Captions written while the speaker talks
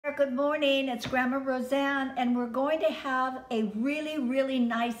good morning. It's Grandma Roseanne, and we're going to have a really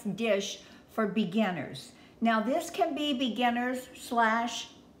nice dish for beginners. Now, this can be beginners slash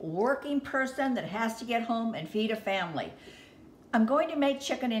working person that has to get home and feed a family. I'm going to make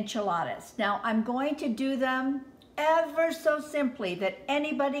chicken enchiladas. Now, I'm going to do them ever so simply that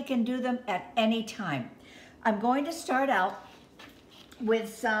anybody can do them at any time. I'm going to start out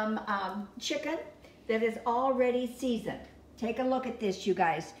with some chicken that is already seasoned. Take a look at this, you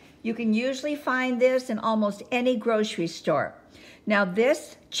guys. You can usually find this in almost any grocery store. Now,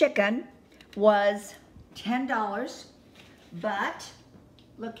 this chicken was $10, but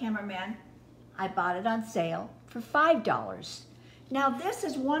look, cameraman, I bought it on sale for $5. Now, this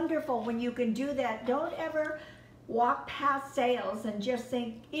is wonderful when you can do that. Don't ever walk past sales and just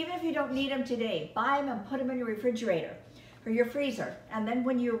think, even if you don't need them today, buy them and put them in your refrigerator or your freezer. And then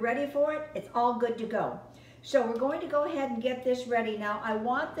when you're ready for it, it's all good to go. So we're going to go ahead and get this ready. Now, I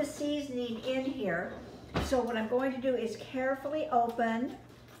want the seasoning in here. So what I'm going to do is carefully open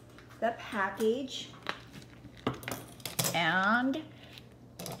the package and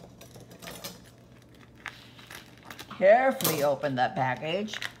carefully open that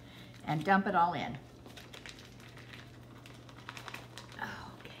package and dump it all in.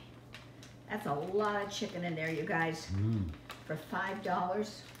 Okay, that's a lot of chicken in there, you guys, for $5.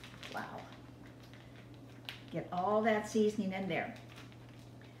 Wow. Get all that seasoning in there.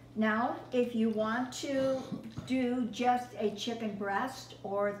 Now, if you want to do just a chicken breast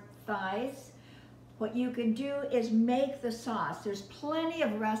or thighs, what you can do is make the sauce. There's plenty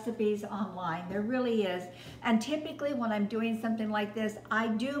of recipes online, there really is. And typically when I'm doing something like this, I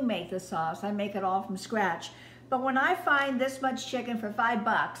do make the sauce. I make it all from scratch. But when I find this much chicken for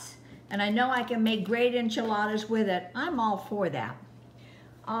 $5, and I know I can make great enchiladas with it, I'm all for that.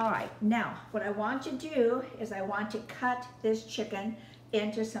 All right, now what I want to do is I want to cut this chicken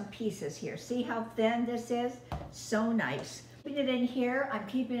into some pieces here. See how thin this is? So nice. Keeping it in here, I'm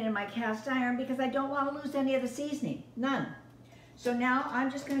keeping it in my cast iron because I don't want to lose any of the seasoning, none. So now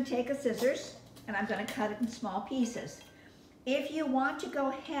I'm just going to take a scissors and I'm going to cut it in small pieces. If you want to go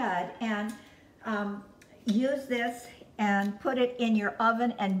ahead and use this and put it in your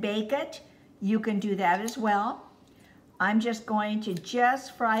oven and bake it, you can do that as well. I'm just going to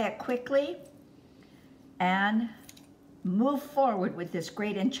fry it quickly and move forward with this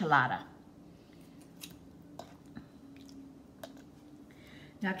great enchilada.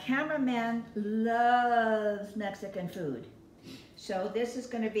 Now, cameraman loves Mexican food, so this is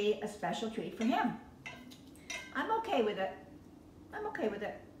going to be a special treat for him. I'm okay with it. I'm okay with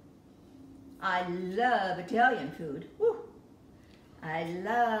it. I love Italian food. Woo. I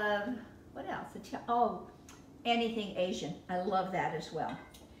love, what else? Anything Asian. I love that as well.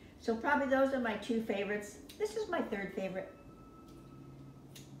 So probably those are my two favorites. This is my third favorite.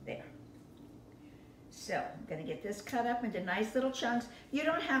 There. So I'm going to get this cut up into nice little chunks. You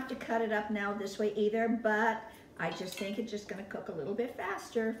don't have to cut it up now this way either, but I just think it's just going to cook a little bit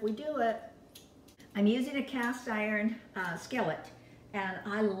faster if we do it. I'm using a cast iron skillet, and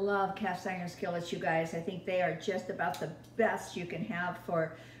I love cast iron skillets, you guys. I think they are just about the best you can have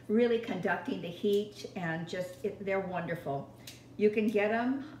for really conducting the heat, and they're wonderful. You can get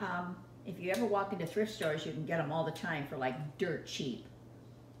them, if you ever walk into thrift stores, you can get them all the time for like dirt cheap.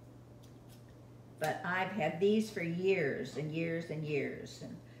 But I've had these for years and years and years,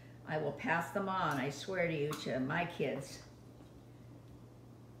 and I will pass them on, I swear to you, to my kids.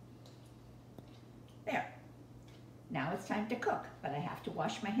 There. Now it's time to cook, but I have to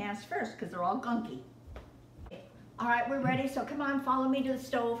wash my hands first because they're all gunky. All right, we're ready, so come on, follow me to the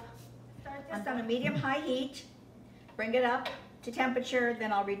stove. Start this on a medium-high heat. Bring it up to temperature,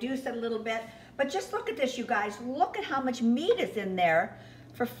 then I'll reduce it a little bit. But just look at this, you guys. Look at how much meat is in there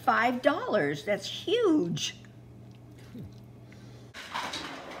for $5. That's huge.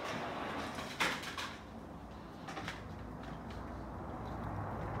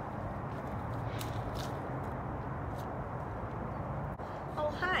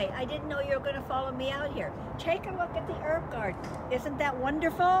 Hi, I didn't know you were going to follow me out here. Take a look at the herb garden. Isn't that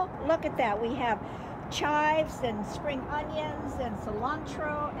wonderful? Look at that. We have chives and spring onions and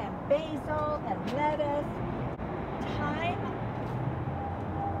cilantro and basil and lettuce. Thyme.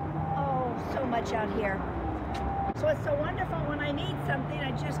 Oh, so much out here. So it's so wonderful when I need something,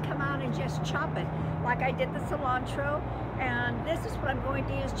 I just come out and just chop it. Like I did the cilantro, and this is what I'm going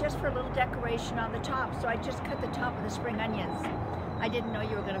to use just for a little decoration on the top. So I just cut the top of the spring onions. I didn't know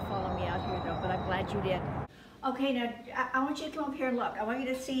you were going to follow me out here though, but I'm glad you did. Okay, now I want you to come up here and look. I want you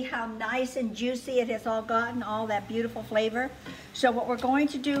to see how nice and juicy it has all gotten, all that beautiful flavor. So what we're going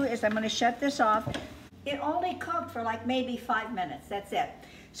to do is I'm going to shut this off. It only cooked for like maybe 5 minutes, that's it.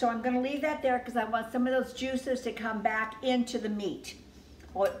 So I'm going to leave that there because I want some of those juices to come back into the meat.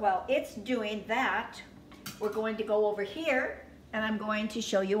 While it's doing that, we're going to go over here and I'm going to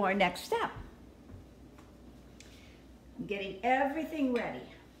show you our next step. I'm getting everything ready.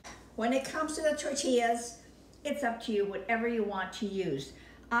 When it comes to the tortillas, it's up to you, whatever you want to use.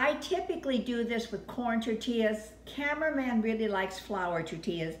 I typically do this with corn tortillas. Cameraman really likes flour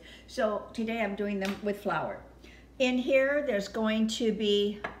tortillas, so today I'm doing them with flour. In here, there's going to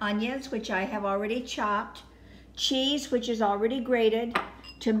be onions, which I have already chopped, cheese, which is already grated,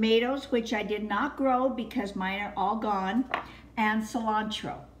 tomatoes, which I did not grow because mine are all gone, and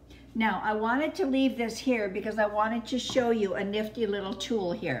cilantro. Now, I wanted to leave this here because I wanted to show you a nifty little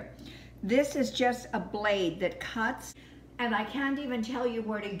tool here. This is just a blade that cuts. And I can't even tell you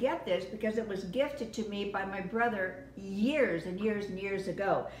where to get this because it was gifted to me by my brother years and years and years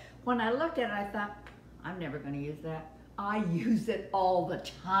ago. When I looked at it, I thought, I'm never going to use that. I use it all the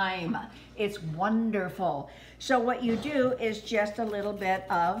time. It's wonderful. So what you do is just a little bit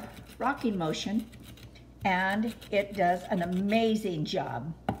of rocking motion, and it does an amazing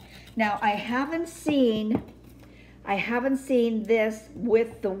job. Now, I haven't seen this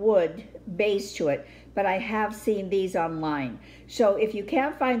with the wood base to it, but I have seen these online. So if you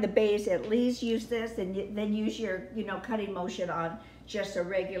can't find the base, at least use this and then use your cutting motion on just a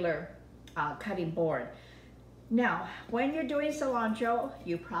regular cutting board. Now, when you're doing cilantro,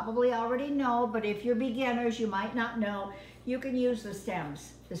 you probably already know, but if you're beginners, you might not know, you can use the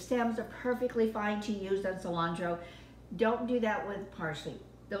stems. The stems are perfectly fine to use on cilantro. Don't do that with parsley.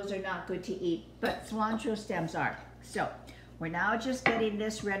 Those are not good to eat, but cilantro stems are. So we're now just getting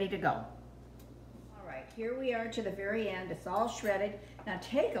this ready to go. Here we are to the very end. It's all shredded. Now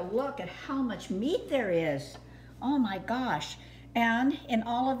take a look at how much meat there is. Oh my gosh. And in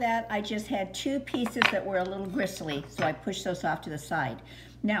all of that, I just had 2 pieces that were a little gristly, so I pushed those off to the side.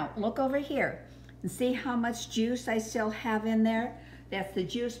 Now look over here and see how much juice I still have in there. That's the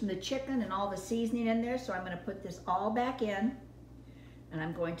juice from the chicken and all the seasoning in there. So I'm going to put this all back in and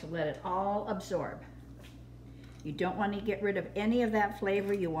I'm going to let it all absorb. You don't want to get rid of any of that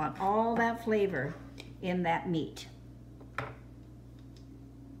flavor. You want all that flavor in that meat.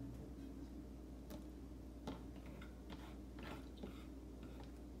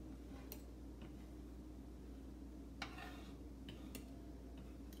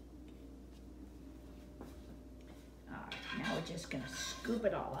 All right, now we're just going to scoop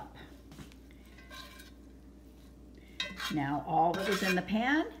it all up. Now all that was in the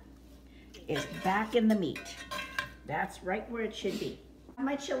pan is back in the meat. That's right where it should be.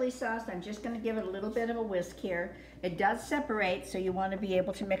 My chili sauce, I'm just going to give it a little bit of a whisk here. It does separate, so you want to be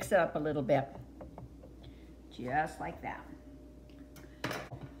able to mix it up a little bit. Just like that.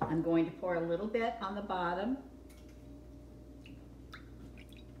 I'm going to pour a little bit on the bottom.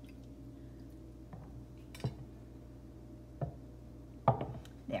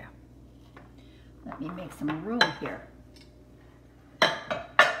 There. Let me make some room here.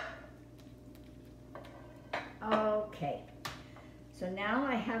 Okay. So now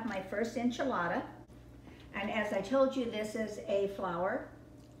I have my first enchilada, and as I told you, this is a flour.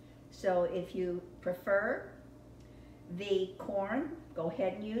 So if you prefer the corn, go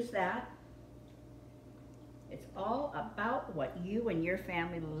ahead and use that. It's all about what you and your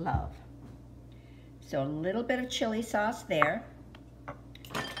family love. So a little bit of chili sauce there,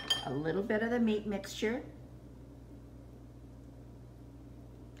 a little bit of the meat mixture.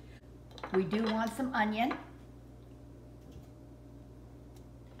 We do want some onion,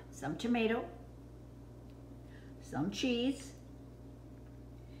 some tomato, some cheese,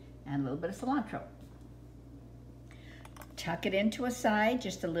 and a little bit of cilantro. Tuck it into a side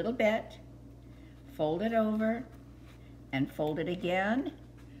just a little bit, fold it over, and fold it again,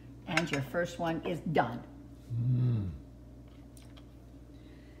 and your first one is done.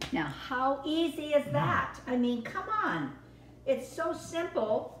 Now, how easy is that? I mean, come on. It's so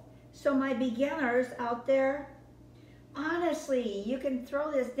simple. So my beginners out there, honestly, you can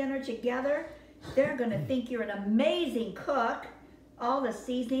throw this dinner together. They're going to think you're an amazing cook. All the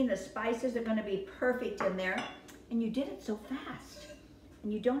seasoning, the spices are going to be perfect in there. And you did it so fast.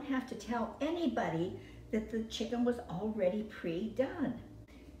 And you don't have to tell anybody that the chicken was already pre-done.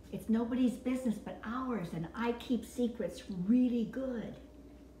 It's nobody's business but ours, and I keep secrets really good.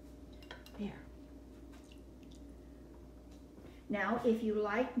 There. Now, if you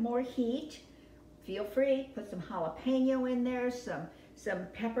like more heat, feel free, put some jalapeno in there, some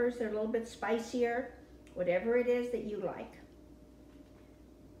peppers that are a little bit spicier, whatever it is that you like.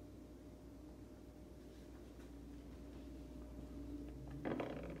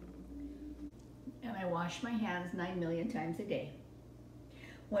 And I wash my hands 9 million times a day.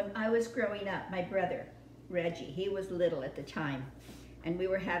 When I was growing up, my brother, Reggie, he was little at the time, and we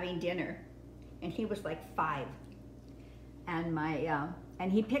were having dinner, and he was like 5. And and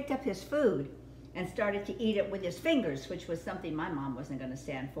he picked up his food and started to eat it with his fingers, which was something my mom wasn't going to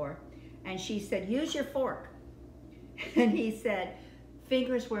stand for. And she said, "Use your fork." And he said,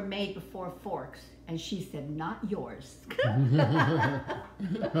 "Fingers were made before forks." And she said, "Not yours." Oh,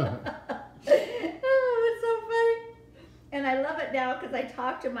 it's so funny. And I love it now because I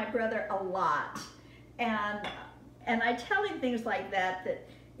talk to my brother a lot. And I tell him things like that,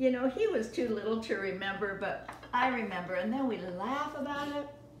 you know, he was too little to remember, but I remember. And then we laugh about it.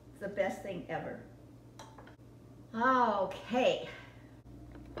 It's the best thing ever. Okay.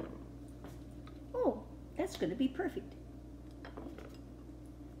 Oh, that's going to be perfect.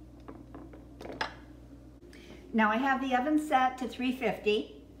 Now I have the oven set to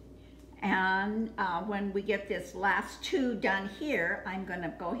 350, and when we get this last 2 done here, I'm going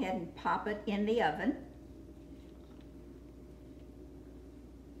to go ahead and pop it in the oven.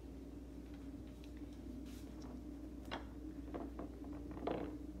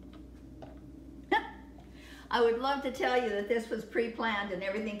 I would love to tell you that this was pre-planned and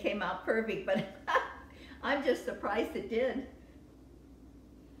everything came out perfect, but I'm just surprised it did.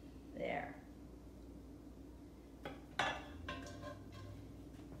 There.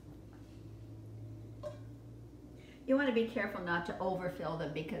 You want to be careful not to overfill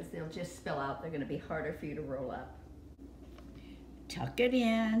them because they'll just spill out. They're going to be harder for you to roll up. Tuck it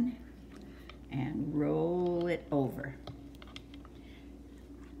in and roll it over.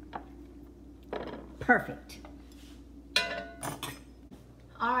 Perfect.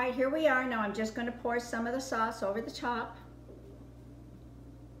 All right, here we are. Now I'm just going to pour some of the sauce over the top.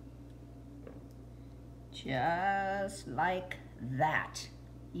 Just like that.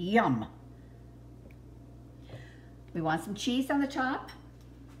 Yum. We want some cheese on the top.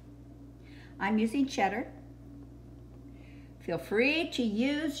 I'm using cheddar. Feel free to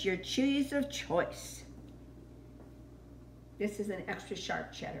use your cheese of choice. This is an extra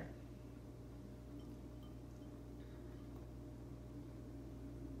sharp cheddar.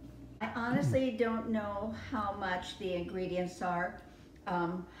 I honestly don't know how much the ingredients are,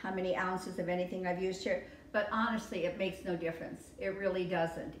 how many ounces of anything I've used here, but honestly, it makes no difference. It really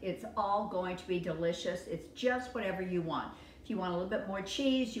doesn't. It's all going to be delicious. It's just whatever you want. If you want a little bit more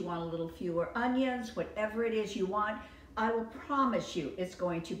cheese, you want a little fewer onions, whatever it is you want, I will promise you it's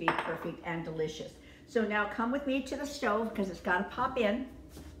going to be perfect and delicious. So now come with me to the stove because it's got to pop in.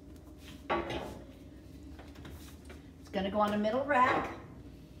 It's going to go on the middle rack.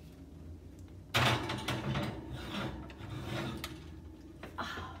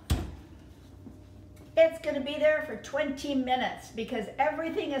 It's going to be there for 20 minutes because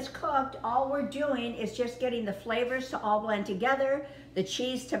everything is cooked. All we're doing is just getting the flavors to all blend together, the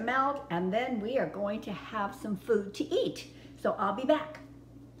cheese to melt, and then we are going to have some food to eat. So I'll be back.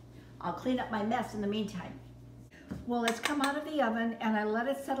 I'll clean up my mess in the meantime. Well, it's come out of the oven and I let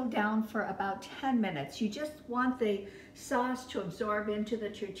it settle down for about 10 minutes. You just want the sauce to absorb into the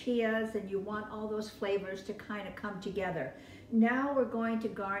tortillas and you want all those flavors to kind of come together. Now we're going to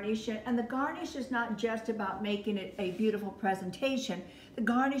garnish it, and the garnish is not just about making it a beautiful presentation. The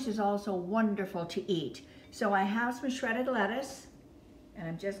garnish is also wonderful to eat. So I have some shredded lettuce, and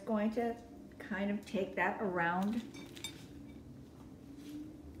I'm just going to kind of take that around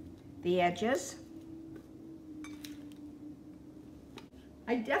the edges.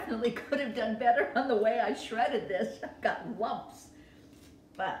 I definitely could have done better on the way I shredded this. I've got lumps,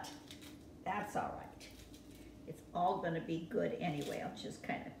 but that's all right. It's all going to be good anyway. I'll just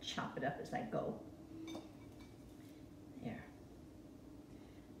kind of chop it up as I go. There.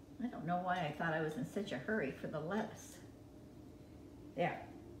 I don't know why I thought I was in such a hurry for the lettuce. There.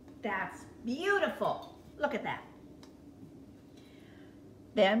 That's beautiful. Look at that.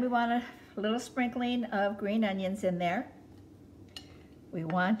 Then we want a little sprinkling of green onions in there. We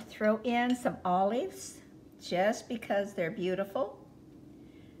want to throw in some olives just because they're beautiful.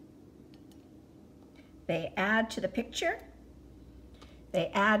 They add to the picture.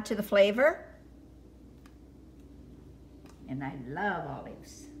 They add to the flavor. And I love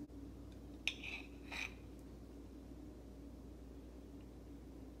olives.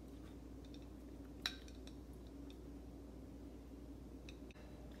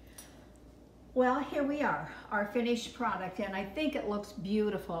 Well, here we are, our finished product, and I think it looks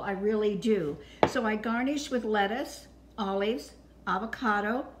beautiful. I really do. So I garnished with lettuce, olives,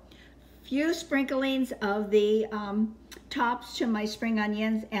 avocado, few sprinklings of the tops to my spring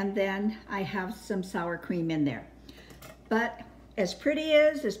onions, and then I have some sour cream in there. But as pretty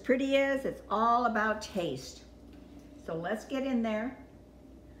as it's all about taste. So let's get in there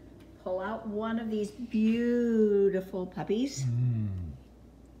pull out one of these beautiful puppies.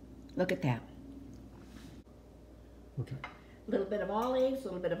 Look at that. Okay. A little bit of olives, a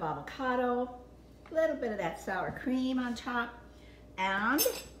little bit of avocado, a little bit of that sour cream on top, and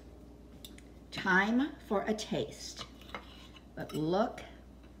time for a taste. But look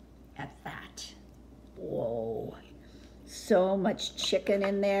at that. Whoa. So much chicken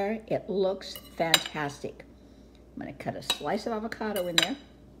in there. It looks fantastic. I'm going to cut a slice of avocado in there.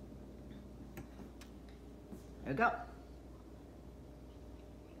 There we go.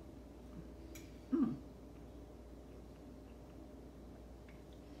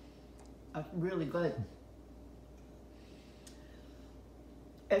 That's really good.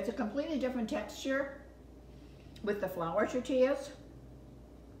 It's a completely different texture with the flour tortillas.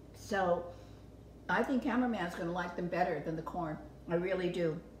 So I think cameraman's gonna like them better than the corn. I really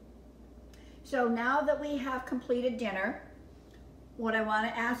do. So now that we have completed dinner, what I want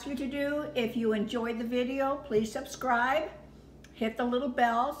to ask you to do, if you enjoyed the video, please subscribe, hit the little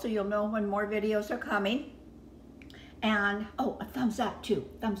bell so you'll know when more videos are coming. And, oh, a thumbs up too.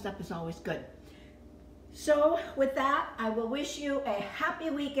 Thumbs up is always good. So with that, I will wish you a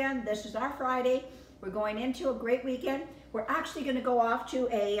happy weekend. This is our Friday. We're going into a great weekend. We're actually going to go off to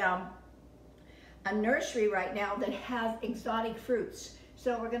a nursery right now that has exotic fruits.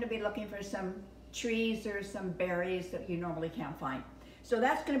 So we're going to be looking for some trees or some berries that you normally can't find. So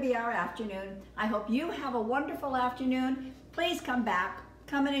that's going to be our afternoon. I hope you have a wonderful afternoon. Please come back.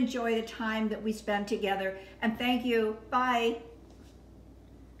 Come and enjoy the time that we spend together. And thank you. Bye.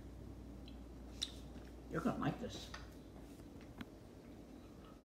 You're going to like this.